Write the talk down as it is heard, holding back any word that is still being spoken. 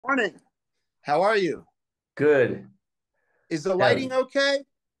morning. How are you? Good. Is the How, lighting okay?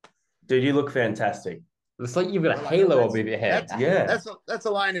 dude, you look fantastic. Looks like you've got a Well, I know halo above your head. Yeah. that's a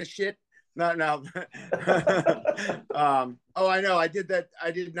line of shit. No, no. Oh, I know. I did that.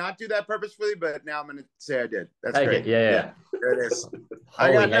 I did not do that purposefully, but now I'm going to say I did. That's Okay, great. yeah, Yeah, yeah. there it is.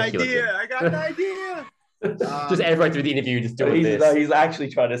 I got Holy an heck, you look idea. good. I got an idea. Just everyone through the interview, just doing He's, this. he's actually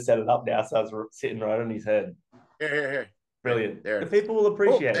trying to set it up now, so I was sitting right on his head. Here. Brilliant. There The it is. people will Oh,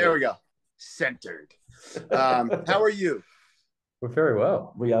 appreciate there it. we go. Centered. How are you? We're very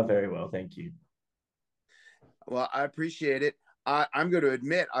well. We are very well, thank you. Well, I appreciate it. I'm going to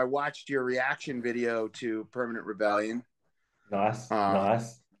admit I watched your reaction video to Permanent Rebellion. Nice, Uh,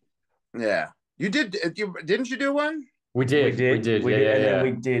 nice. Yeah, you did. Didn't you do one? We did. We Yeah, did, yeah, and then yeah.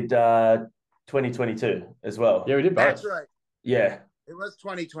 we did 2022 as well. Yeah, we did That's both. right. Yeah, It was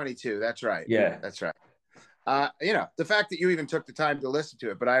 2022. That's right. yeah. That's right. The fact that you even took the time to listen to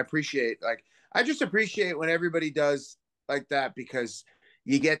it, but I just appreciate when everybody does like that because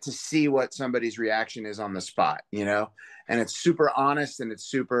you get to see what somebody's reaction is on the spot, and it's super honest and it's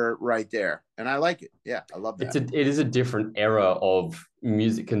super right there. And I like it. Yeah, I love that. It is a different era of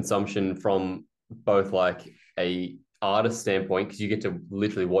music consumption from both like a artist standpoint, because you get to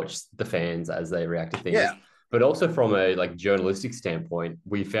literally watch the fans as they react to things. Yeah. But also from a like journalistic standpoint,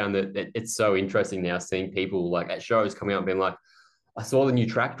 we found that it's so interesting now seeing people like at shows coming out and being like, I saw the new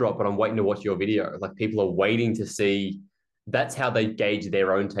track drop, but I'm waiting to watch your video. Like people are waiting to see. That's how they gauge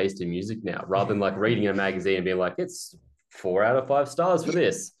their own taste in music now, rather than like reading a magazine and being like, it's 4 out of 5 stars for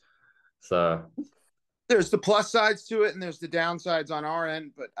this. So There's the plus sides to it and there's the downsides on our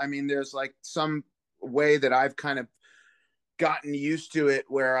end. But I mean, there's like some way that I've kind of gotten used to it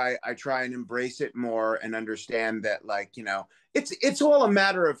where I try and embrace it more and understand that it's all a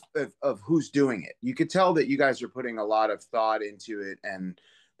matter of who's doing it. You could tell that you guys are putting a lot of thought into it and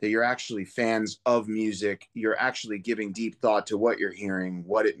that you're actually fans of music. You're actually giving deep thought to what you're hearing,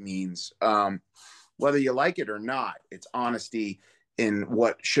 what it means, whether you like it or not. It's honesty in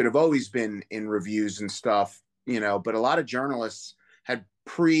what should have always been in reviews and stuff, but a lot of journalists had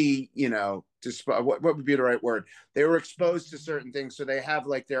what would be the right word? They were exposed to certain things, so they have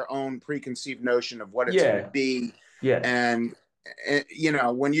like their own preconceived notion of what it's going to be. Yeah. And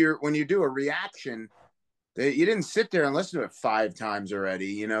when you do a reaction, you didn't sit there and listen to it 5 times already.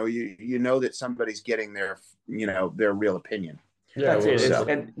 You know that somebody's getting their real opinion. yeah, That's well, it. So,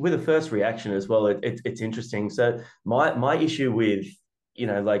 And with a first reaction as well, it's interesting. So my issue with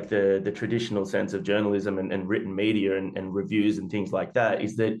like the traditional sense of journalism and written media and reviews and things like that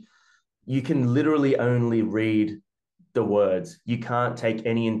is that you can literally only read the words. You can't take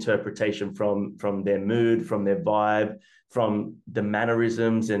any interpretation from their mood, from their vibe, from the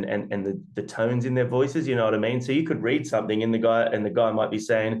mannerisms and the tones in their voices. You know what I mean? So you could read something and the guy might be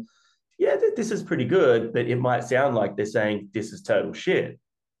saying, yeah, this is pretty good, but it might sound like they're saying this is total shit.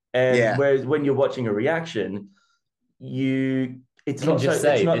 And yeah, whereas when you're watching a reaction, you can just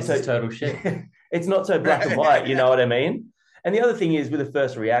say this is total shit. it's not so black and white, you know what I mean? And the other thing is with a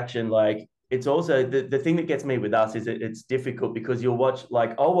first reaction, like it's also the thing that gets me with us is it's difficult because I'll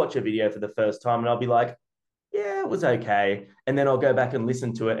watch a video for the first time and I'll be like, yeah, it was okay. And then I'll go back and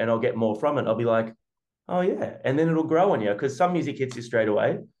listen to it and I'll get more from it. I'll be like, oh yeah. And then it'll grow on you because some music hits you straight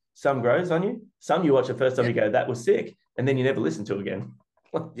away. Some grows on you. Some you watch the first time, you go, that was sick. And then you never listen to it again.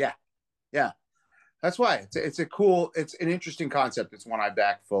 yeah. That's why it's an interesting concept. It's one I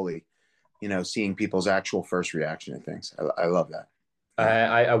back fully. Seeing people's actual first reaction to things. I love that.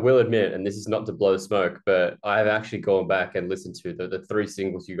 I will admit, and this is not to blow smoke, but I've actually gone back and listened to the 3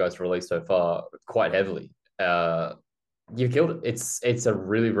 singles you guys released so far quite heavily. You've killed it. It's a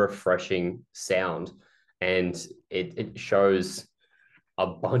really refreshing sound, and it shows a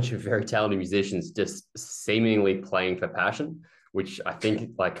bunch of very talented musicians just seemingly playing for passion, which I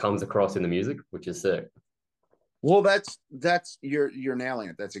think like comes across in the music, which is sick. Well, that's you're nailing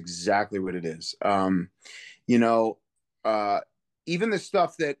it. That's exactly what it is. You know, even the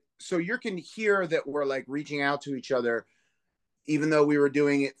stuff so you can hear that we're like reaching out to each other, even though we were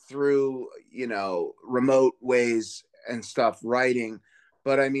doing it through, remote ways and stuff, writing.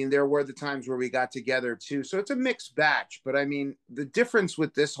 But I mean, there were the times where we got together too. So it's a mixed batch. But I mean, the difference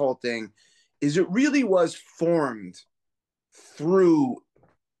with this whole thing is it really was formed through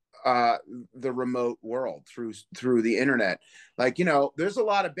the remote world, through the internet. Like, there's a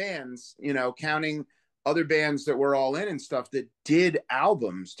lot of bands, counting other bands that were all in and stuff that did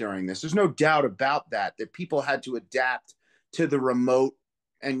albums during this. There's no doubt about that people had to adapt to the remote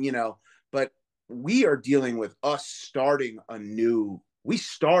and, but we are dealing with us starting we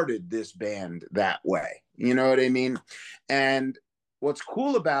started this band that way. You know what I mean? And what's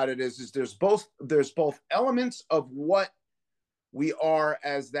cool about it is there's both elements of what we are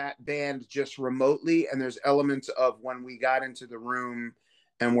as that band just remotely, and there's elements of when we got into the room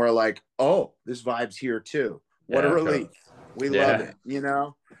and we're like, oh, this vibe's here too. What a relief. We love it, you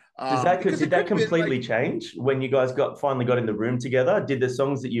know. Did that completely change when you guys finally got in the room together? Did the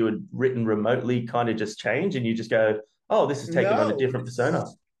songs that you had written remotely kind of just change, and you just go, oh, this is taking on a different persona?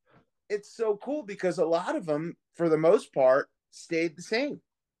 It's so cool because a lot of them, for the most part, stayed the same.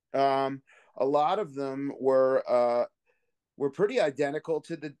 A lot of them were pretty identical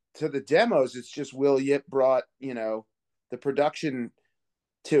to the demos. It's just Will Yip brought, you know, the production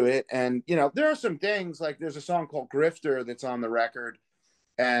to it. And, you know, there are some things like there's a song called Grifter that's on the record.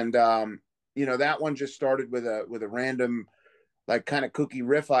 And, you know, that one just started with a random, like kind of kooky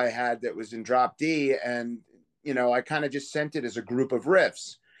riff I had that was in drop D. And, you know, I kind of just sent it as a group of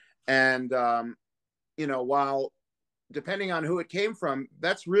riffs. And, you know, while depending on who it came from,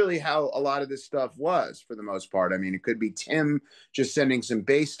 that's really how a lot of this stuff was for the most part. I mean, it could be Tim just sending some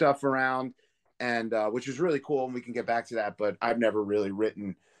bass stuff around, and which was really cool. And we can get back to that, but I've never really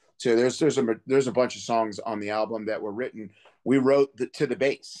written to, there's a bunch of songs on the album that were written. We wrote to the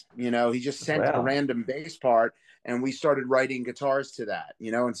bass, you know, he just sent a random bass part and we started writing guitars to that,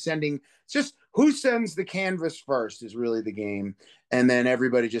 you know, and sending, it's just who sends the canvas first is really the game. And then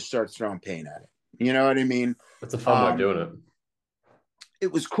everybody just starts throwing paint at it. You know what I mean? It's a fun way of doing it.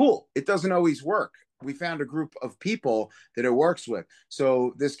 It was cool. It doesn't always work. We found a group of people that it works with.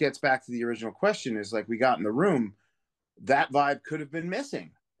 So this gets back to the original question is like, we got in the room, that vibe could have been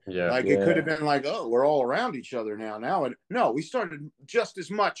missing. Yeah. Like it could have been like, oh, we're all around each other now. And no, we started just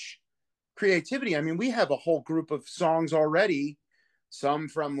as much creativity. I mean, we have a whole group of songs already, some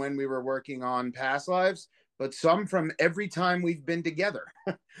from when we were working on Past Lives, but some from every time we've been together,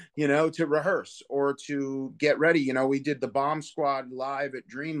 you know, to rehearse or to get ready. You know, we did the Bomb Squad live at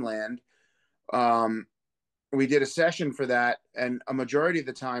Dreamland. We did a session for that. And a majority of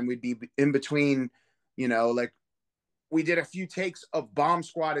the time we'd be in between, you know, like we did a few takes of Bomb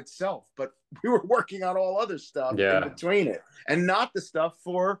Squad itself, but we were working on all other stuff in between it and not the stuff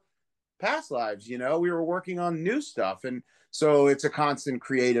for Past Lives. You know, we were working on new stuff. And so it's a constant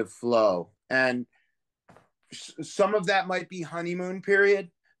creative flow. And some of that might be honeymoon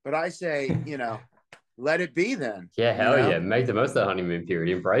period, but I say, you know, let it be then. Yeah, hell you know? yeah. Make the most of that honeymoon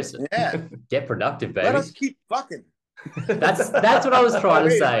period. Embrace it. Yeah. Get productive, baby. Let us keep fucking. That's what I was trying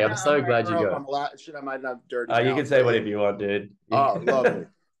to say. I'm so glad you got. Shit, I might not dirty. You can say whatever you want, dude. Oh, lovely.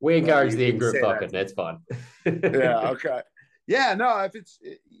 We encourage the in-group fucking. That's fine. Yeah. Okay. Yeah. No. If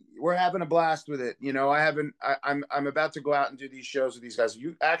we're having a blast with it. You know, I'm about to go out and do these shows with these guys.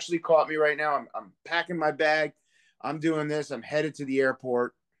 You actually caught me right now. I'm packing my bag. I'm doing this. I'm headed to the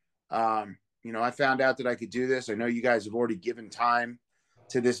airport. You know, I found out that I could do this. I know you guys have already given time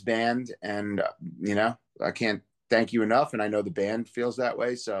to this band, and you know, I can't thank you enough. And I know the band feels that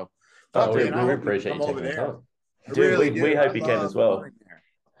way. So, we appreciate you taking the time. Dude, we hope you can as well.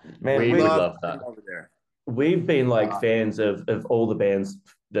 Man, we love that. Over there. We've been like fans of all the bands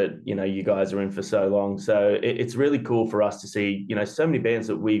that, you know, you guys are in for so long. So it's really cool for us to see, you know, so many bands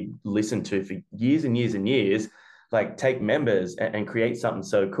that we listened to for years and years and years, like take members and create something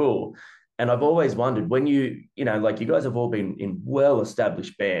so cool. And I've always wondered when you know, like you guys have all been in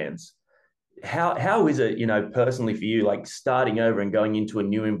well-established bands. How is it, you know, personally for you, like starting over and going into a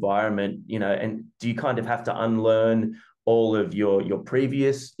new environment, you know, and do you kind of have to unlearn all of your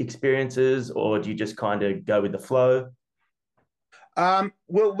previous experiences, or do you just kind of go with the flow? Well,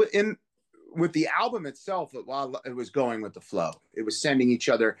 with the album itself, while it was going with the flow, it was sending each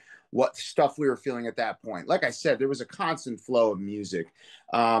other what stuff we were feeling at that point. Like I said, there was a constant flow of music,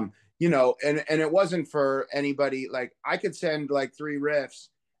 you know, and it wasn't for anybody. Like I could send like 3 riffs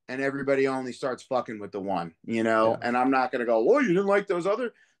and everybody only starts fucking with the one, you know, and I'm not going to go, well, you didn't like those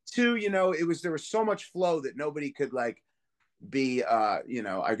other 2, you know, there was so much flow that nobody could like be, you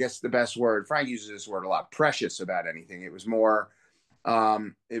know, I guess the best word, Frank uses this word a lot, precious about anything. It was more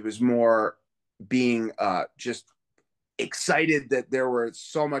being just excited that there was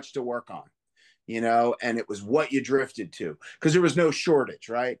so much to work on, you know, and it was what you drifted to because there was no shortage,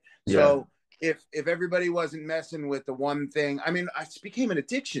 right? Yeah. So if everybody wasn't messing with the one thing, I mean, it became an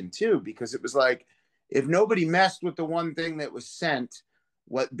addiction too, because it was like, if nobody messed with the one thing that was sent,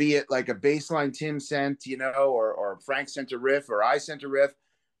 what be it like a bass line Tim sent, you know, or Frank sent a riff or I sent a riff,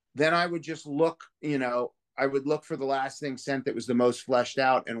 then I would just look, you know, I would look for the last thing sent that was the most fleshed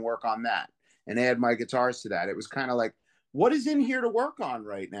out and work on that and add my guitars to that. It was kind of like, what is in here to work on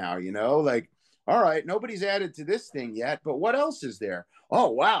right now? You know, like, all right, nobody's added to this thing yet, but what else is there? Oh,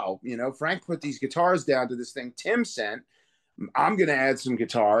 wow. You know, Frank put these guitars down to this thing Tim sent. I'm going to add some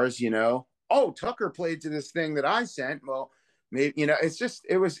guitars, you know. Oh, Tucker played to this thing that I sent. Well, maybe, you know, it's just,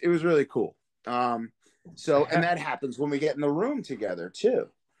 it was really cool. So, and that happens when we get in the room together too.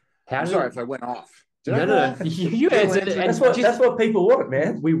 How I'm did sorry it, if I went off. Did I no, go no, no. off? You Little answered it, answer. and That's what people want,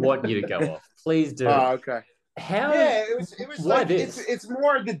 man. we want you to go off. Please do. Oh, okay. How? Yeah, it was Why like, this? it's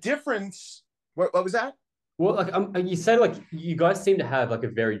more the difference. What was that? Well, like you said, like you guys seem to have like a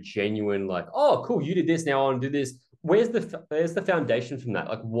very genuine, like, oh, cool, you did this, now I want to do this. Where's the foundation from that?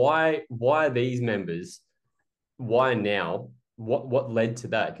 Like, why are these members? Why now? What led to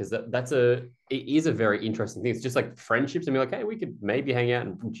that? Because it is a very interesting thing. It's just like friendships. I mean, like, hey, we could maybe hang out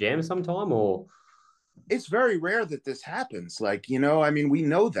and jam sometime, or It's very rare that this happens. Like, you know, I mean, we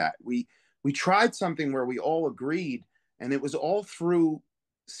know that. We tried something where we all agreed, and it was all through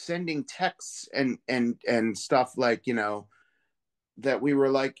sending texts and stuff, like, you know, that we were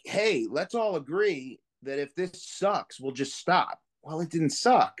like, hey, let's all agree that if this sucks, we'll just stop. Well, it didn't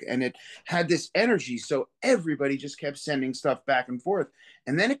suck. And it had this energy. So everybody just kept sending stuff back and forth.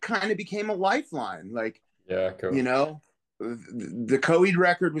 And then it kind of became a lifeline. Like, yeah, cool. you know, the COHEED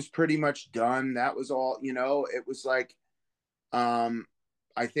record was pretty much done. That was all, you know, it was like,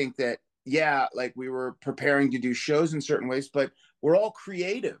 I think that, yeah, like we were preparing to do shows in certain ways, but we're all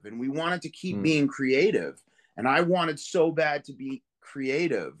creative and we wanted to keep being creative. And I wanted so bad to be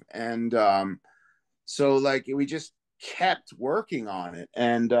creative. And so like we just kept working on it.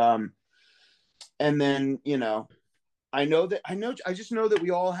 And then, you know, I just know that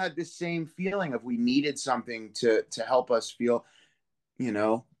we all had this same feeling of we needed something to help us feel, you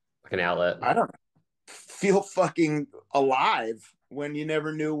know, Like an outlet. I don't know, feel fucking alive when you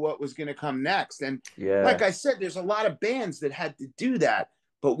never knew what was going to come next. And Yeah. like I said, there's a lot of bands that had to do that,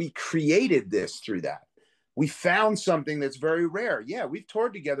 but we created this through that. We found something that's very rare. Yeah, we've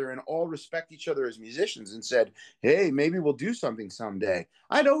toured together and all respect each other as musicians and said, hey, maybe we'll do something someday.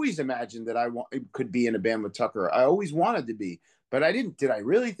 I'd always imagined that could be in a band with Tucker. I always wanted to be, but I didn't. Did I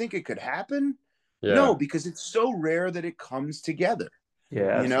really think it could happen? Yeah. No, because it's so rare that it comes together.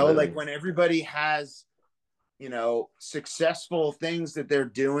 Yeah, you know, like when everybody has, you know, successful things that they're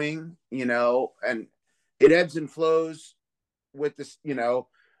doing, you know, and it ebbs and flows with this, you know,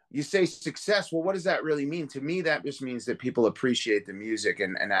 you say success. Well, what does that really mean? To me, that just means that people appreciate the music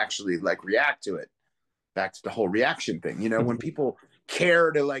and actually like react to it. Back to the whole reaction thing, you know, when people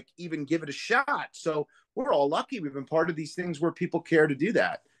care to like even give it a shot. So we're all lucky. We've been part of these things where people care to do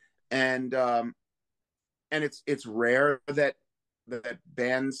that. And it's rare that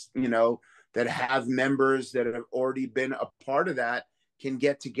bands, you know, that have members that have already been a part of that can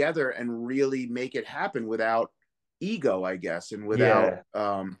get together and really make it happen without ego, I guess, and without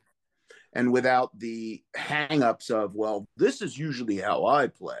the hangups of, well, this is usually how I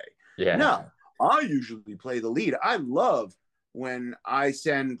play. Yeah. No, I usually play the lead. I love when I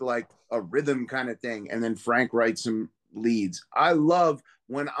send like a rhythm kind of thing and then Frank writes some leads. I love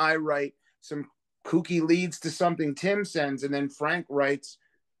when I write some kooky leads to something Tim sends and then Frank writes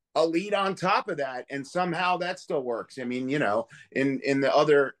a lead on top of that, and somehow that still works. I mean, you know, in the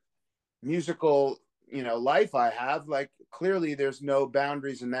other musical, you know, life I have, like clearly there's no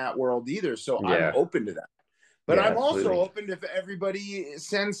boundaries in that world either. So Yeah. I'm open to that. But Yeah, I'm absolutely. also open if everybody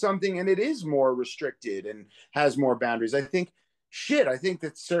sends something and it is more restricted and has more boundaries. I think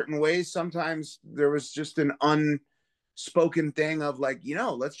that certain ways sometimes there was just an unspoken thing of like, you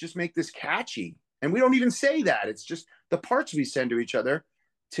know, let's just make this catchy. And we don't even say that. It's just the parts we send to each other,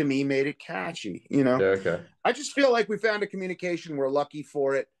 to me, made it catchy, you know? Yeah, okay. I just feel like we found a communication. We're lucky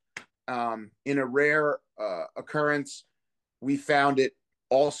for it. In a rare occurrence, we found it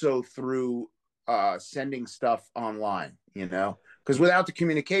also through sending stuff online, you know, because without the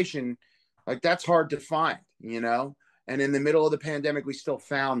communication, like that's hard to find, you know. And in the middle of the pandemic, we still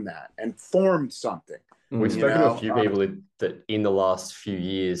found that and formed something. We've spoken to a few people that in the last few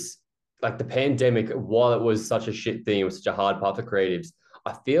years, like the pandemic, while it was such a shit thing, it was such a hard part for creatives.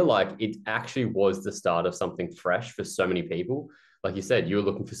 I feel like it actually was the start of something fresh for so many people. Like you said, you were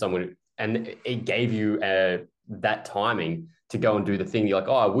looking for someone, and it gave you that timing to go and do the thing. You're like,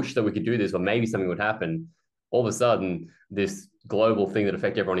 oh, I wish that we could do this, or maybe something would happen. All of a sudden, this global thing that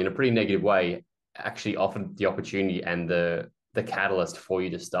affected everyone in a pretty negative way actually offered the opportunity and the catalyst for you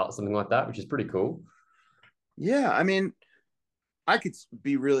to start something like that, which is pretty cool. Yeah, I mean, I could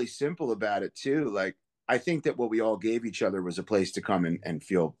be really simple about it too. Like, I think that what we all gave each other was a place to come and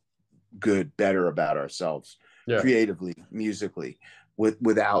feel good, better about ourselves, creatively, musically,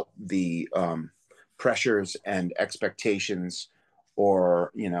 without the pressures and expectations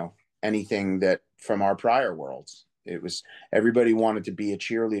or, you know, anything that from our prior worlds. It was everybody wanted to be a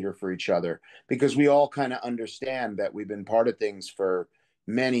cheerleader for each other because we all kind of understand that we've been part of things for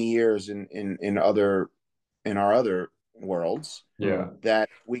many years in our other worlds. Yeah. That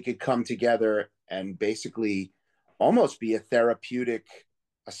we could come together and basically almost be a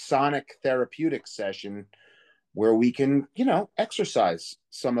sonic therapeutic session where we can, exercise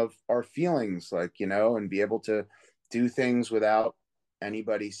some of our feelings, like, and be able to do things without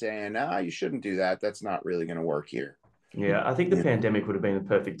anybody saying, you shouldn't do that. That's not really going to work here. Yeah, I think the pandemic would have been the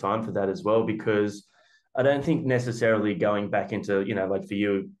perfect time for that as well, because I don't think necessarily going back into, like for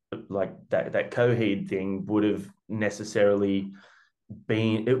you, like that Coheed thing would have necessarily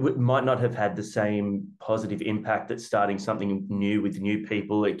might not have had the same positive impact that starting something new with new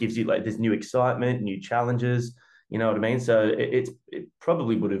people. It gives you like this new excitement, new challenges, you know what I mean? So it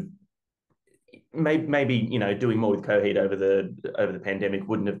probably would have maybe doing more with Coheed over the pandemic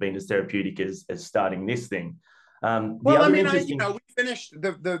wouldn't have been as therapeutic as starting this thing. We finished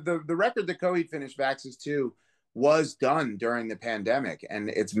the record that Coheed finished, Vaxxes 2, was done during the pandemic, and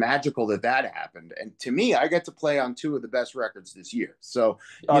it's magical that happened. And to me, I get to play on 2 of the best records this year. So,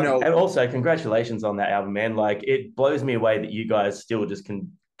 and also congratulations on that album, man. Like, it blows me away that you guys still just can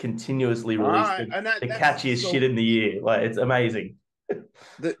continuously release the catchiest shit in the year. Like, it's amazing.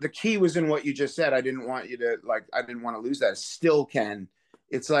 The key was in what you just said. I didn't want to lose that. Still can.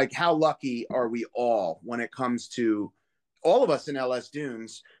 It's like, how lucky are we all when it comes to all of us in LS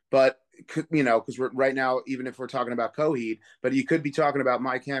Dunes, but because we're right now, even if we're talking about Coheed, but you could be talking about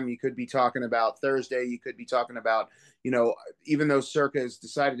My Chem, you could be talking about Thursday, you could be talking about, even though Circa has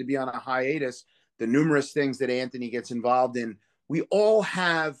decided to be on a hiatus, the numerous things that Anthony gets involved in, we all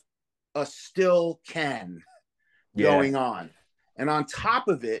have a still can going on. And on top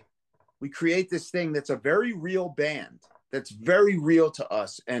of it, we create this thing that's a very real band, that's very real to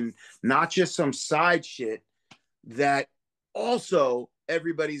us, and not just some side shit that also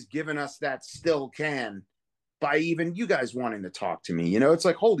everybody's given us that still can by even you guys wanting to talk to me. It's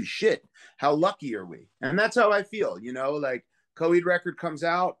like, holy shit, how lucky are we? And that's how I feel, like Coheed record comes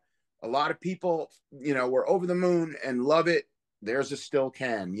out, a lot of people, were over the moon and love it. There's a still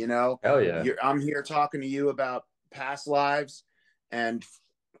can, Hell yeah. I'm here talking to you about past lives, and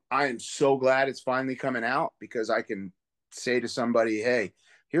I am so glad it's finally coming out, because I can say to somebody, hey,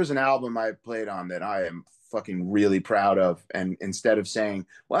 here's an album I played on that I am fucking really proud of. And instead of saying,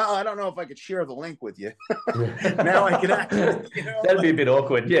 well, I don't know if I could share the link with you, now I can actually, that'd be a bit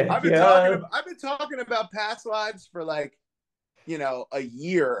awkward. Yeah. I've been talking about past lives for like, a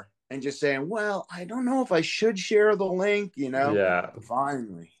year, and just saying, well, I don't know if I should share the link, Yeah.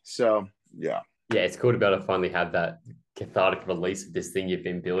 Finally. So, yeah. Yeah, it's cool to be able to finally have that cathartic release of this thing you've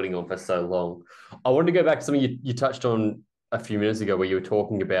been building on for so long. I wanted to go back to something you touched on a few minutes ago, where you were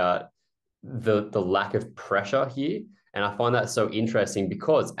talking about the lack of pressure here. And I find that so interesting,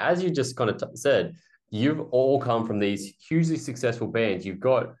 because as you just kind of said, you've all come from these hugely successful bands. You've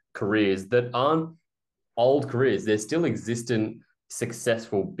got careers that aren't old careers. They're still existent,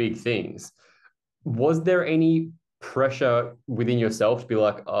 successful, big things. Was there any pressure within yourself to be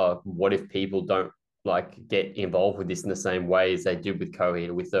like, oh, what if people don't like get involved with this in the same way as they did with Coheed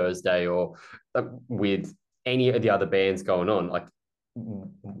or with Thursday, or with any of the other bands going on? Like,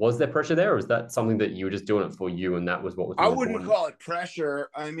 was there pressure there, or is that something that you were just doing it for you and that was what was I wouldn't call it pressure.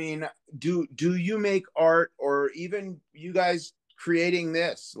 I mean, do you make art, or even you guys creating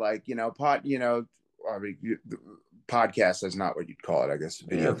this, like, podcast is not what you'd call it, I guess.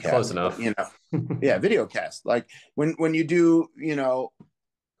 Video cast, close enough. Yeah, video cast. Like when you do,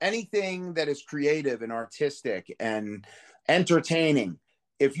 anything that is creative and artistic and entertaining,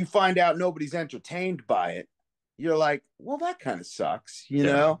 if you find out nobody's entertained by it, you're like, well, that kind of sucks,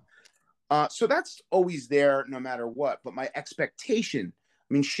 know? So that's always there no matter what. But my expectation,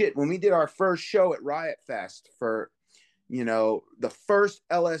 I mean, shit, when we did our first show at Riot Fest for, the first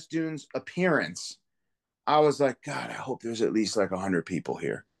LS Dunes appearance, I was like, God, I hope there's at least like 100 people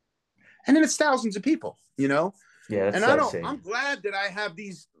here. And then it's thousands of people, Yeah, and I'm glad that I have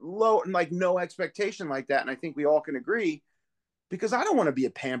these low, like, no expectation like that. And I think we all can agree, because I don't want to be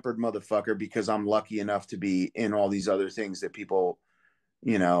a pampered motherfucker because I'm lucky enough to be in all these other things that people,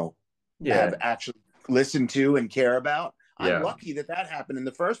 have actually listened to and care about. Yeah. I'm lucky that happened in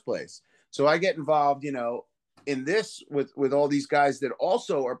the first place. So I get involved, in this with all these guys that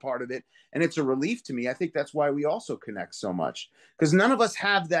also are part of it. And it's a relief to me. I think that's why we also connect so much, because none of us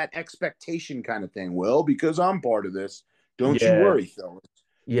have that expectation kind of thing. Well, because I'm part of this, don't you worry, fellas.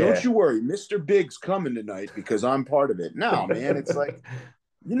 Yeah. Don't you worry, Mr. Big's coming tonight because I'm part of it. No, man, it's like,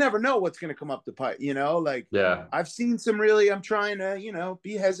 you never know what's going to come up the pipe, like Yeah. I've seen some really, I'm trying to,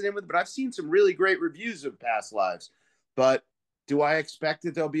 be hesitant with, but I've seen some really great reviews of past lives. But do I expect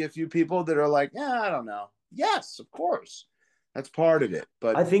that there'll be a few people that are like, yeah, I don't know. Yes, of course. That's part of it.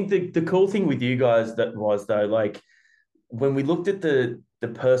 But I think the cool thing with you guys that was though, like when we looked at the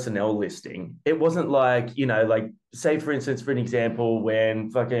personnel listing, it wasn't like, like say for instance, for an example, when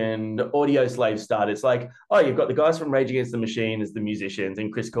fucking Audio Slave started, it's like, oh, you've got the guys from Rage Against the Machine as the musicians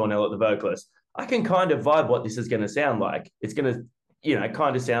and Chris Cornell at the vocalist. I can kind of vibe what this is going to sound like. It's going to,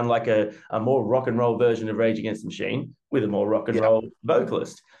 kind of sound like a more rock and roll version of Rage Against the Machine with a more rock and roll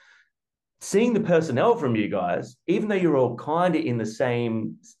vocalist. Seeing the personnel from you guys, even though you're all kind of in the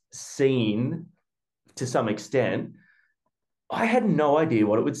same scene to some extent, I had no idea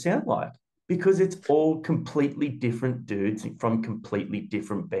what it would sound like because it's all completely different dudes from completely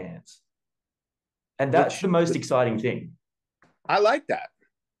different bands. And that's the most exciting thing. I like that.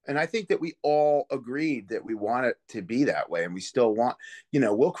 And I think that we all agreed that we want it to be that way. And we still want,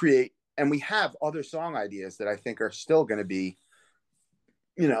 we'll create, and we have other song ideas that I think are still going to be,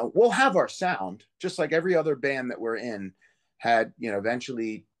 we'll have our sound, just like every other band that we're in had,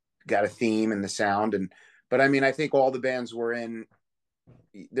 eventually got a theme and the sound. But I mean, I think all the bands we're in,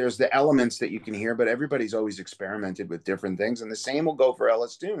 there's the elements that you can hear, but everybody's always experimented with different things. And the same will go for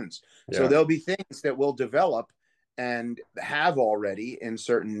LS Dunes. Yeah. So there'll be things that we'll develop and have already in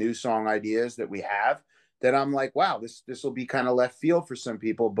certain new song ideas that we have that I'm like, wow, this will be kind of left field for some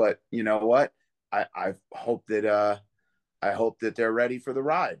people. But you know what? I hope that they're ready for the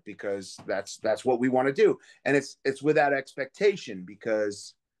ride, because that's what we want to do. And it's with that expectation,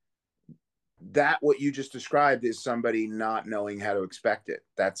 because that what you just described is somebody not knowing how to expect it.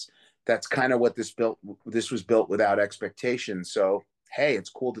 That's kind of what this was built without expectation. So, hey, it's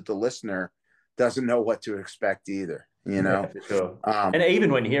cool that the listener doesn't know what to expect either, Yeah, for sure. And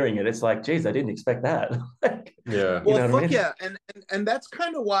even when hearing it, it's like, geez, I didn't expect that. Yeah. Well, fuck I mean? Yeah. And that's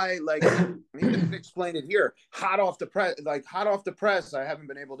kind of why, like, maybe I can explain it here. Hot off the press. I haven't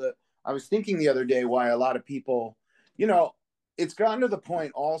been able to, I was thinking the other day why a lot of people, it's gotten to the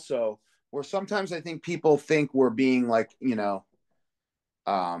point also where sometimes I think people think we're being like,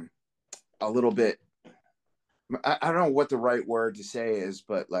 a little bit, I don't know what the right word to say is,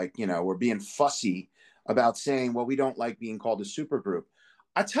 but like, we're being fussy about saying, well, we don't like being called a supergroup.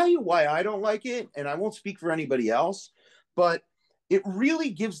 I tell you why I don't like it, and I won't speak for anybody else, but it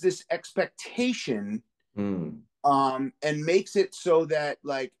really gives this expectation and makes it so that,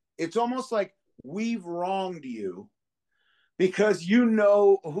 like, it's almost like we've wronged you because you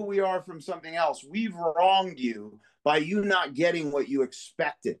know who we are from something else. We've wronged you by you not getting what you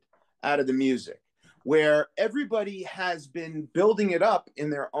expected out of the music, where everybody has been building it up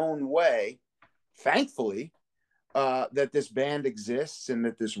in their own way, thankfully, that this band exists and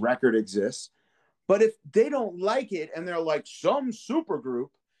that this record exists. But if they don't like it and they're like some supergroup,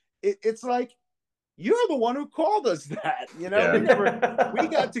 it's like, you're the one who called us that, Yeah. We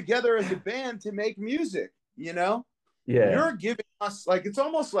got together as a band to make music, Yeah. You're giving us, like, it's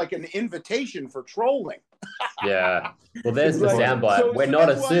almost like an invitation for trolling. Yeah. Well, there's the soundbite. We're not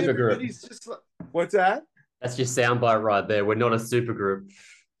a supergroup. Like, what's that? That's your soundbite right there. We're not a supergroup.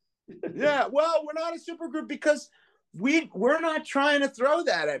 Yeah. Well, we're not a supergroup because we're not trying to throw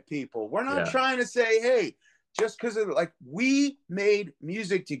that at people. We're not trying to say, hey, just because of, like, we made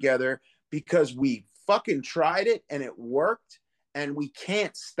music together because we fucking tried it and it worked, and we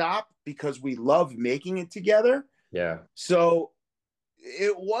can't stop because we love making it together. Yeah. So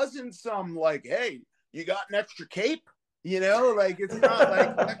it wasn't some like, hey, you got an extra cape? Like, it's not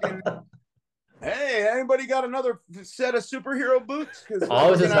like fucking, hey, anybody got another set of superhero boots? Because I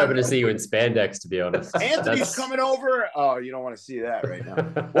was just hoping to see you in spandex, to be honest. Anthony's coming over. Oh, you don't want to see that right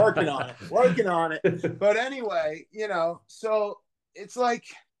now. Working on it. But anyway, so it's like,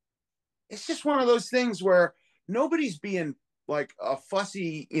 it's just one of those things where nobody's being like a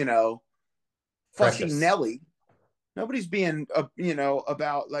fussy, fussy Precious. Nelly. Nobody's being,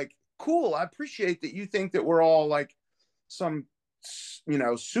 about like, cool, I appreciate that you think that we're all like some,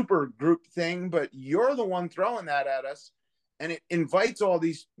 super group thing, but you're the one throwing that at us. And it invites all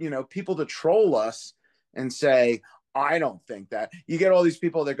these, people to troll us and say, I don't think that. You get all these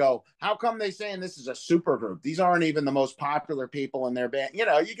people that go, how come they saying this is a super group? These aren't even the most popular people in their band. You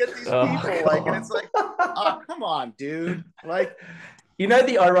get these people like, and it's like, oh, come on, dude. Like,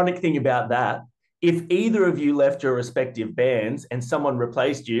 the ironic thing about that, if either of you left your respective bands and someone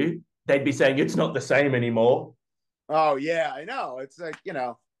replaced you, they'd be saying it's not the same anymore. Oh yeah, I know. It's like,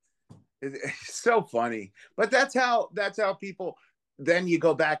 it's so funny. But that's how people, then you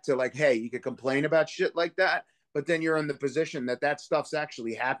go back to like, hey, you could complain about shit like that, but then you're in the position that that stuff's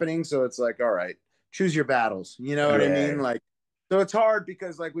actually happening. So it's like, all right, choose your battles. You know what I mean? Like, so it's hard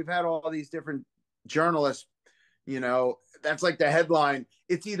because like we've had all these different journalists, you know, that's like the headline.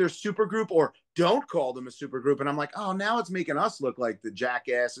 It's either supergroup or don't call them a supergroup. And I'm like, oh, now it's making us look like the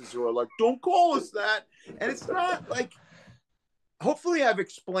jackasses who are like, don't call us that. And it's not like, hopefully I've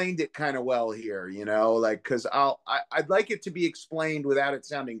explained it kind of well here, you know, like, cause I'd like it to be explained without it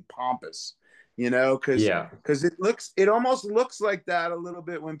sounding pompous, you know, cause it almost looks like that a little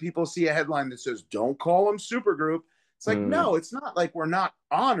bit when people see a headline that says, don't call them supergroup. It's like, no, it's not like we're not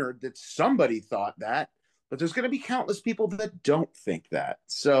honored that somebody thought that, but there's going to be countless people that don't think that.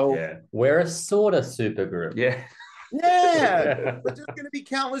 So we're a sort of supergroup. Yeah. But there's going to be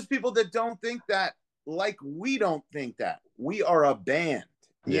countless people that don't think that, like we don't think that. We are a band.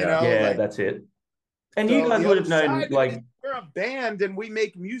 You know? Like, that's it. And so you guys would have known, like, we're a band and we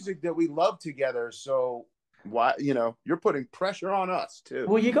make music that we love together. So why, you know, you're putting pressure on us too.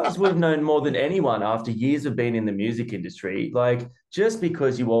 Well, you guys would have known more than anyone after years of being in the music industry. Like, just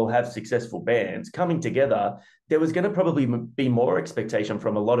because you all have successful bands coming together, there was going to probably be more expectation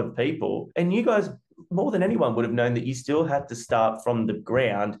from a lot of people. And you guys, more than anyone, would have known that you still had to start from the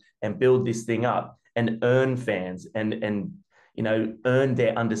ground and build this thing up and earn fans and you know, earn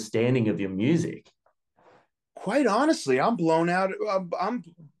their understanding of your music. Quite honestly, I'm blown out. I'm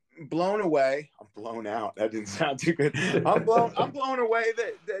blown away. I'm blown out. That didn't sound too good. I'm blown away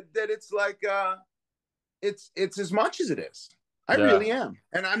that it's like it's as much as it is. I really am.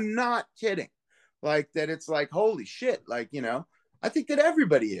 And I'm not kidding. Like that it's like, holy shit. Like, you know, I think that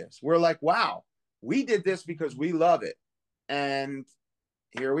everybody is. We're like, wow, we did this because we love it. And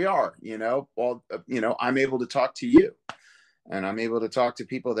here we are, you know, all, you know, I'm able to talk to you and I'm able to talk to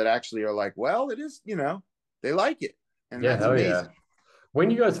people that actually are like, well, it is, you know, they like it. And that's amazing.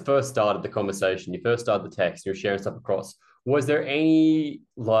 When you guys first started the conversation, you first started the text, you were sharing stuff across, was there any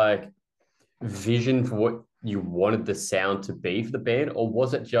like vision for what you wanted the sound to be for the band? Or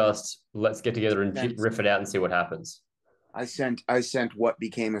was it just, let's get together and riff it out and see what happens? I sent what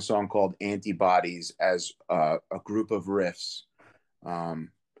became a song called Antibodies as a group of riffs.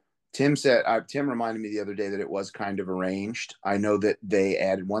 Tim reminded me the other day that it was kind of arranged. I know that they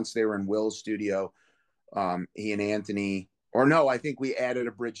added, once they were in Will's studio, he and Anthony, or no, I think we added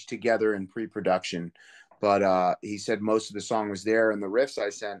a bridge together in pre-production, but he said most of the song was there in the riffs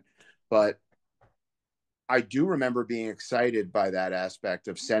I sent. But I do remember being excited by that aspect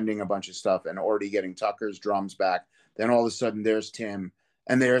of sending a bunch of stuff and already getting Tucker's drums back. Then all of a sudden there's Tim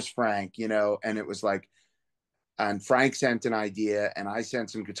and there's Frank, you know, and it was like, and Frank sent an idea and I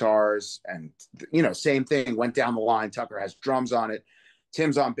sent some guitars and, you know, same thing, went down the line. Tucker has drums on it.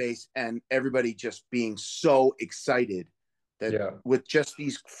 Tim's on bass, and everybody just being so excited that with just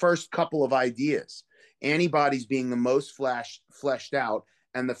these first couple of ideas, Antibodies being the most fleshed out.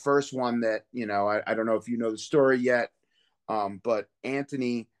 And the first one that, you know, I don't know if you know the story yet, but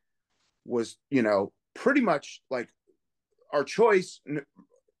Anthony was, you know, pretty much like our choice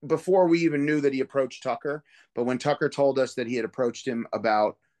before we even knew that he approached Tucker. But when Tucker told us that he had approached him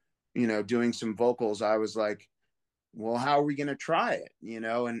about, you know, doing some vocals, I was like, well, how are we going to try it? You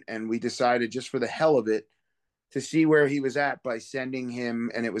know, and we decided just for the hell of it to see where he was at by sending him,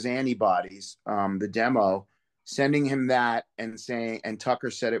 and it was Antibodies, the demo, sending him that and saying, and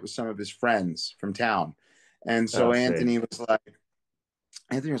Tucker said it was some of his friends from town. And so Anthony was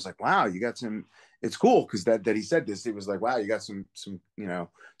like, wow, you got some, it's cool. Cause that he said this, it was like, wow, you got some, you know,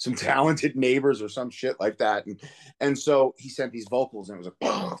 some talented neighbors or some shit like that. And so he sent these vocals and it was like,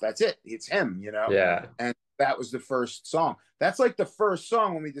 oh, that's it. It's him, you know? Yeah. And that was the first song. That's like the first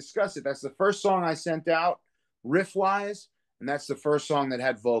song when we discussed it. That's the first song I sent out riff wise. And that's the first song that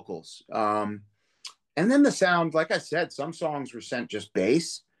had vocals. And then the sound, like I said, some songs were sent just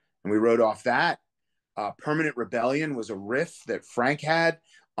bass and we wrote off that. Permanent Rebellion was a riff that Frank had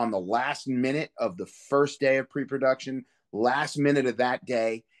on the last minute of the first day of pre-production. Last minute of that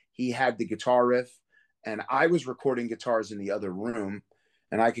day, he had the guitar riff and I was recording guitars in the other room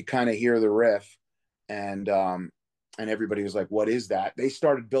and I could kind of hear the riff. And everybody was like, what is that? They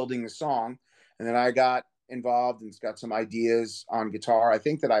started building the song. And then I got involved and got some ideas on guitar. I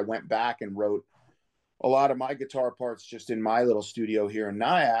think that I went back and wrote a lot of my guitar parts just in my little studio here in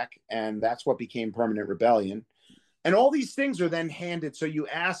Nyack. And that's what became Permanent Rebellion. And all these things are then handed. So you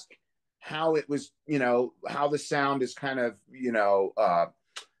ask how it was, you know, how the sound is kind of, you know,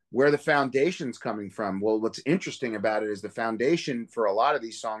 where the foundation's coming from. Well, what's interesting about it is the foundation for a lot of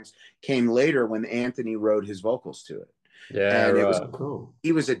these songs came later when Anthony wrote his vocals to it. Yeah, and it was cool.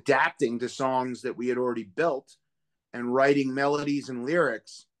 He was adapting to songs that we had already built and writing melodies and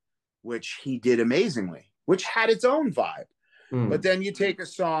lyrics, which he did amazingly. which had its own vibe. Mm. But then you take a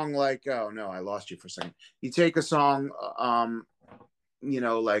song like, oh no, I lost you for a second. You take a song,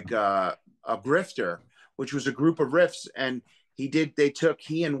 like a Grifter, which was a group of riffs, and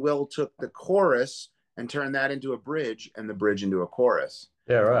he and Will took the chorus and turned that into a bridge, and the bridge into a chorus.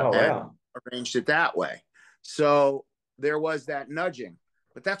 Yeah, right. Oh, wow. Arranged it that way. So there was that nudging.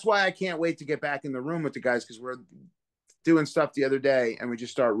 But that's why I can't wait to get back in the room with the guys, because we're doing stuff the other day and we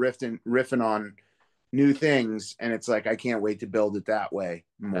just start riffing on new things, and it's like I can't wait to build it that way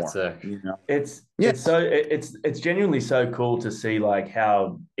more. It's genuinely so cool to see like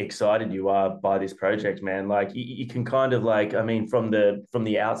how excited you are by this project, man. Like you can kind of like, I mean, from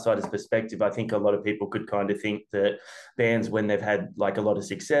the outsider's perspective, I think a lot of people could kind of think that bands, when they've had like a lot of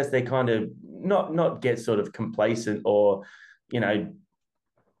success, they kind of not get sort of complacent or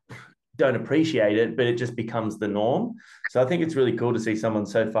don't appreciate it, but it just becomes the norm. So I think it's really cool to see someone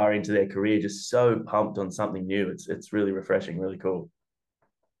so far into their career just so pumped on something new. It's really refreshing, really cool.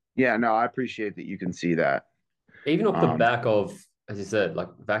 Yeah, no, I appreciate that you can see that. Even off the back of, as you said, like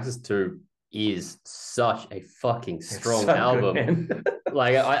Vaxxus 2 is such a fucking strong album.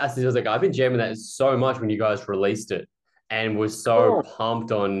 Like I was like, I've been jamming that so much when you guys released it, and was so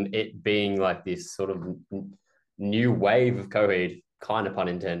pumped on it being like this sort of new wave of Coheed, kind of pun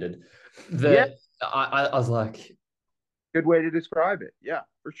intended. I was like, good way to describe it. Yeah,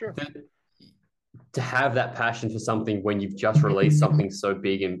 for sure. To have that passion for something when you've just released something so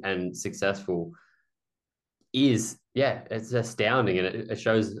big and successful is, it's astounding. And it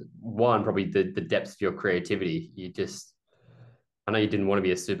shows, one, probably the depths of your creativity. I know you didn't want to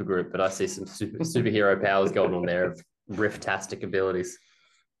be a supergroup, but I see some superhero powers going on there of riff-tastic abilities.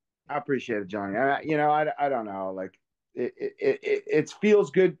 I appreciate it, Johnny. I don't know. Like it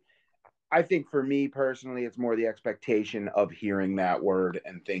feels good. I think for me personally, it's more the expectation of hearing that word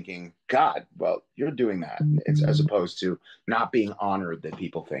and thinking, God, well, you're doing that. It's as opposed to not being honored that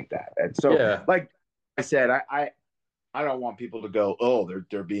people think that. And so, like I said, I don't want people to go, oh,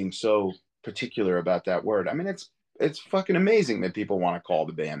 they're being so particular about that word. I mean, it's fucking amazing that people want to call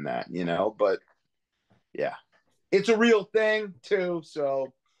the band that, but yeah, it's a real thing too.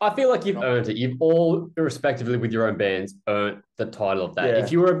 So I feel like you've earned it. You've all, respectively with your own bands, earned the title of that. Yeah.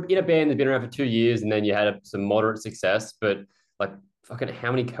 If you were in a band that's been around for 2 years and then you had some moderate success, but like fucking how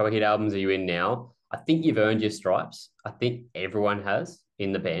many Coheed albums are you in now? I think you've earned your stripes. I think everyone has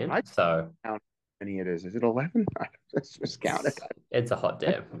in the band. So how many it is? Is it 11? Let's just count it. It's a hot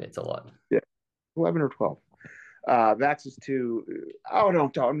damn. It's a lot. Yeah, 11 or 12. Vaxxus 2. Oh,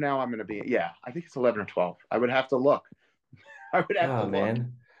 don't. Now I'm going to be. Yeah, I think it's 11 or 12. I would have to look.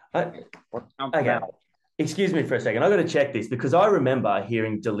 Man. Okay. Excuse me for a second. I got to check this because I remember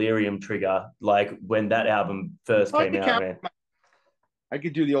hearing Delirium Trigger like when that album first came out. Man. I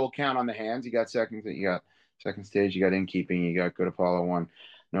could do the old count on the hands. You got second stage. You got In Keeping. You got Good Apollo 1.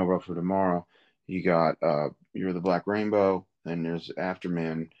 No Rough for Tomorrow. You got You're the Black Rainbow. Then there's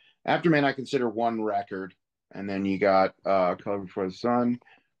Afterman. Afterman I consider one record, and then you got Color Before the Sun.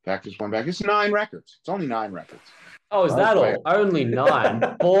 Vaxxus 1 back. It's 9 records. It's only 9 records. Oh, is that all? Only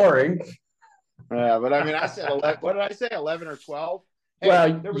 9? Boring. Yeah, but I mean, I said 11. What did I say? 11 or 12? Hey,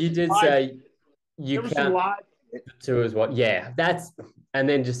 well, you did say you count tours. What? Yeah, and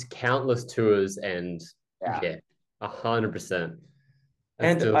then just countless tours and 100%.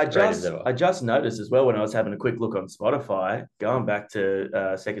 And I just noticed as well when I was having a quick look on Spotify, going back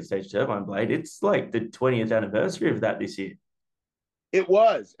to Second Stage Turbine Blade, it's like the 20th anniversary of that this year. It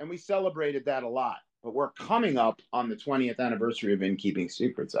was, and we celebrated that a lot. But we're coming up on the 20th anniversary of In Keeping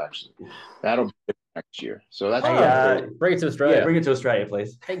Secrets, actually. That'll be next year. So that's bring it to Australia. Yeah, bring it to Australia,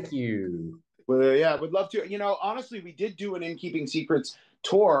 please. Thank you. Well, yeah, we'd love to. Honestly, we did do an In Keeping Secrets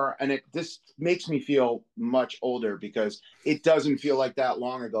tour, and this makes me feel much older because it doesn't feel like that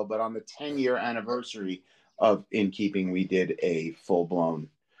long ago. But on the 10-year anniversary of In Keeping, we did a full-blown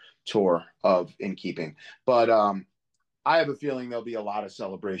tour of In Keeping. But I have a feeling there'll be a lot of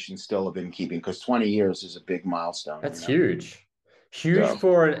celebration still of In Keeping because 20 years is a big milestone. That's huge.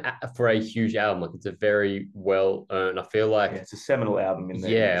 For a huge album. Like it's a very well earned. I feel like it's a seminal album in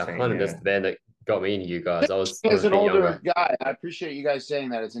there. Yeah, 100%. That's the band that got me into you guys. I was as an older guy. I appreciate you guys saying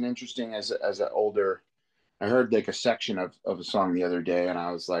that. It's an interesting as an older. I heard like a section of a song the other day, and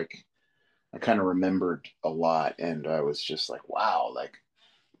I was like, I kind of remembered a lot, and I was just like, wow, like.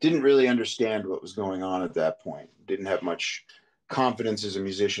 Didn't really understand what was going on at that point. Didn't have much confidence as a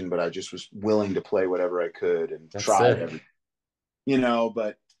musician, but I just was willing to play whatever I could and try everything.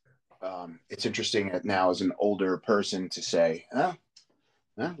 But it's interesting now as an older person to say,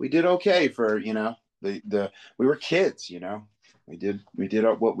 we did okay for, we were kids, we did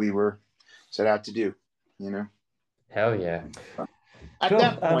what we were set out to do. you know. Hell yeah. At Cool.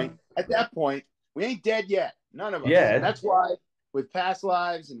 that point, we ain't dead yet. None of us. Yeah. And that's why with past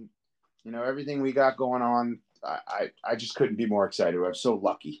lives and, you know, everything we got going on, I just couldn't be more excited. I'm so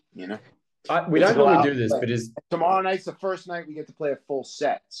lucky, you know. We don't normally do this, but tomorrow night's the first night we get to play a full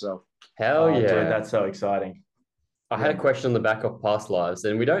set. So hell yeah. Dude, that's so exciting. I had a question on the back of past lives,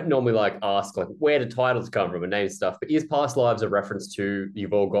 and we don't normally like ask like where do titles come from and name stuff, but is past lives a reference to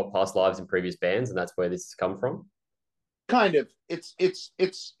you've all got past lives in previous bands, and that's where this has come from? Kind of. It's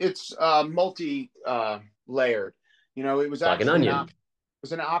multi layered. You know, it was like actually an onion. it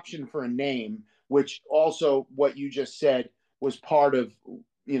was an option for a name, which also what you just said was part of,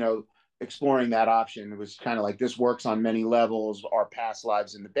 you know, exploring that option. It was kind of like, this works on many levels: our past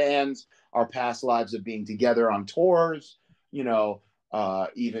lives in the bands, our past lives of being together on tours, you know,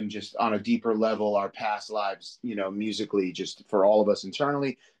 even just on a deeper level, our past lives, you know, musically, just for all of us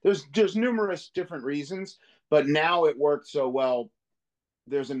internally. There's numerous different reasons, but now it worked so well.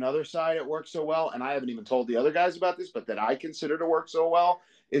 There's another side it works so well, and I haven't even told the other guys about this, but that I consider to work so well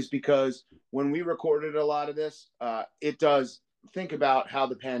is because when we recorded a lot of this, it does think about how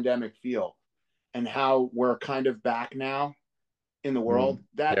the pandemic feel and how we're kind of back now in the world.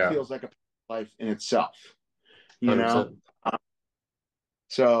 That feels like a life in itself, you 100%. Know.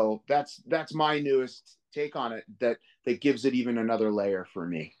 So that's my newest take on it. That gives it even another layer for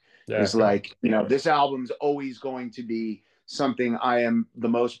me. Yeah, it's like, you know, this album's always going to be something I am the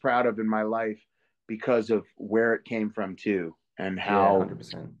most proud of in my life because of where it came from too, and how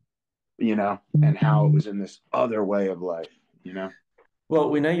 100%. You know, and how it was in this other way of life, you know. Well,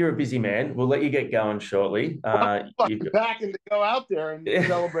 we know you're a busy man. We'll let you get going shortly. Back and to go out there and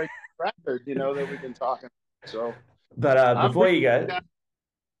celebrate the record, you know, that we've been talking. So, but before you go,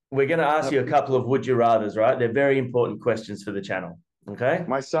 we're going to ask you a couple of would you rathers, right? They're very important questions for the channel. Okay.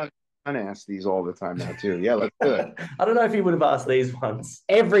 My son asks these all the time now too. Yeah, let's do it. I don't know if he would have asked these ones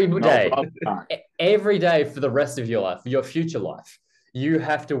every day. Every day for the rest of your life, for your future life, you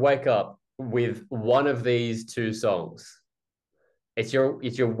have to wake up with one of these two songs. It's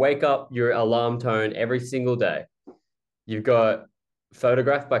your wake up, your alarm tone every single day. You've got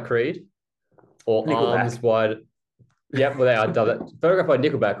Photograph by Creed or Nickelback. Arms Wide. Yep, well, I done that. Photograph by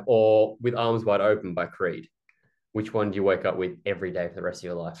Nickelback or With Arms Wide Open by Creed. Which one do you wake up with every day for the rest of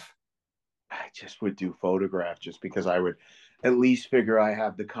your life? I just would do Photograph, just because I would at least figure I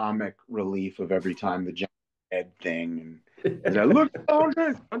have the comic relief of every time the Johnny head thing. And I look,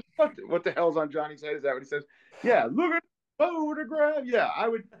 what the hell's on Johnny's head? Is that what he says? Yeah, look at the photograph. Yeah, I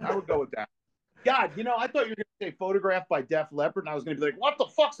would go with that. God, you know, I thought you were going to say Photograph by Def Leppard, and I was going to be like, what the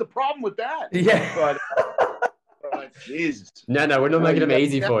fuck's the problem with that? Yeah. But Jesus. No, we're not making them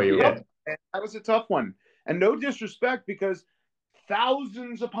easy for you. Yeah. That was a tough one. And no disrespect, because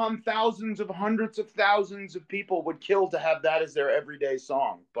thousands upon thousands of hundreds of thousands of people would kill to have that as their everyday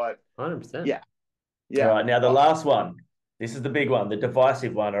song. But 100%. Yeah. All right, now the last one. This is the big one, the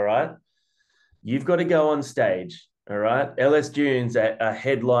divisive one, all right? You've got to go on stage, all right? LS Dunes at a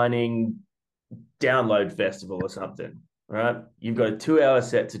headlining download festival or something, all right? You've got a 2-hour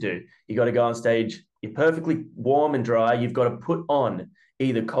set to do. You got to go on stage. You're perfectly warm and dry. You've got to put on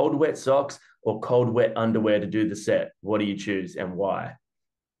either cold, wet socks or cold, wet underwear to do the set. What do you choose and why?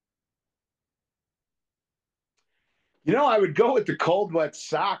 You know, I would go with the cold, wet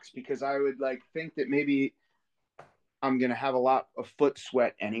socks, because I would think that maybe I'm going to have a lot of foot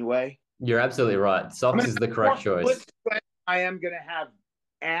sweat anyway. You're absolutely right. Socks is the correct choice. I am going to have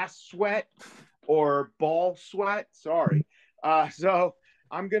ass sweat or ball sweat. Sorry. So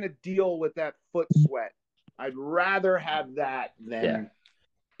I'm going to deal with that foot sweat. I'd rather have that than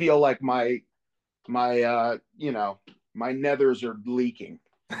feel like my nethers are leaking.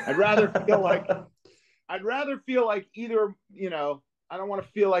 I'd rather feel like either, you know, I don't want to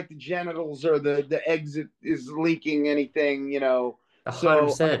feel like the genitals or the exit is leaking anything, you know.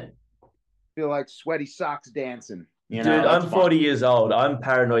 100%. So feel like sweaty socks dancing. You Dude, know, I'm 40 years old. I'm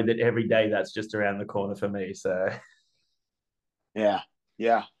paranoid that every day that's just around the corner for me. So yeah.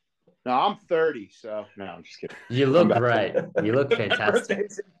 No, I'm 30, so no, I'm just kidding. You look great. You look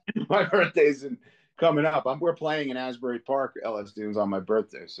fantastic. My birthday's coming up. We're playing in Asbury Park, LS Dunes, on my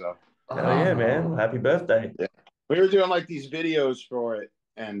birthday. So yeah, man. Happy birthday. Yeah. We were doing these videos for it,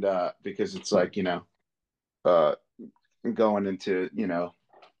 and because it's going into, you know,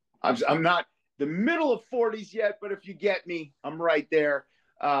 I'm not the middle of 40s yet, but if you get me, I'm right there.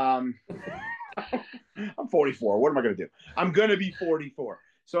 I'm 44. What am I going to do? I'm going to be 44.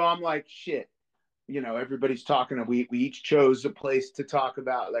 So I'm like, shit, you know, everybody's talking. We each chose a place to talk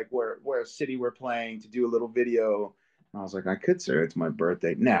about, where a city we're playing, to do a little video I was like, I could say it's my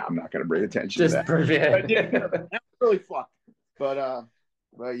birthday. Nah, I'm not gonna bring attention Just to that. prove it. I did. That was really fucked. But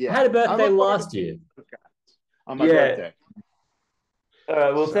yeah. I had a birthday I'm last year. on my Yeah. birthday. All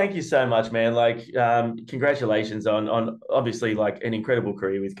right. Well, thank you so much, man. Like, congratulations on obviously like an incredible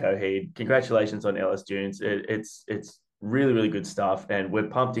career with Coheed. Congratulations on Ellis Dunes. It's really, really good stuff, and we're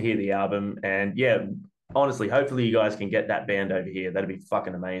pumped to hear the album. And yeah, honestly, hopefully you guys can get that band over here. That'd be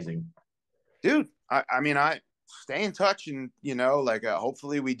fucking amazing. Dude, I mean, I stay in touch, and like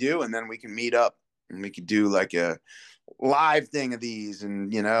hopefully we do, and then we can meet up and we could do like a live thing of these,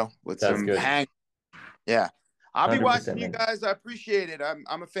 and with Sounds some good. hang. Yeah. I'll be 100%, watching you man. guys. I appreciate it.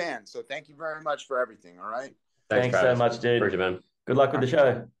 I'm a fan. So thank you very much for everything. All right. Thanks so Travis. much, dude. Appreciate it, man. Good luck with the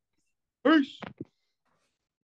show. Peace.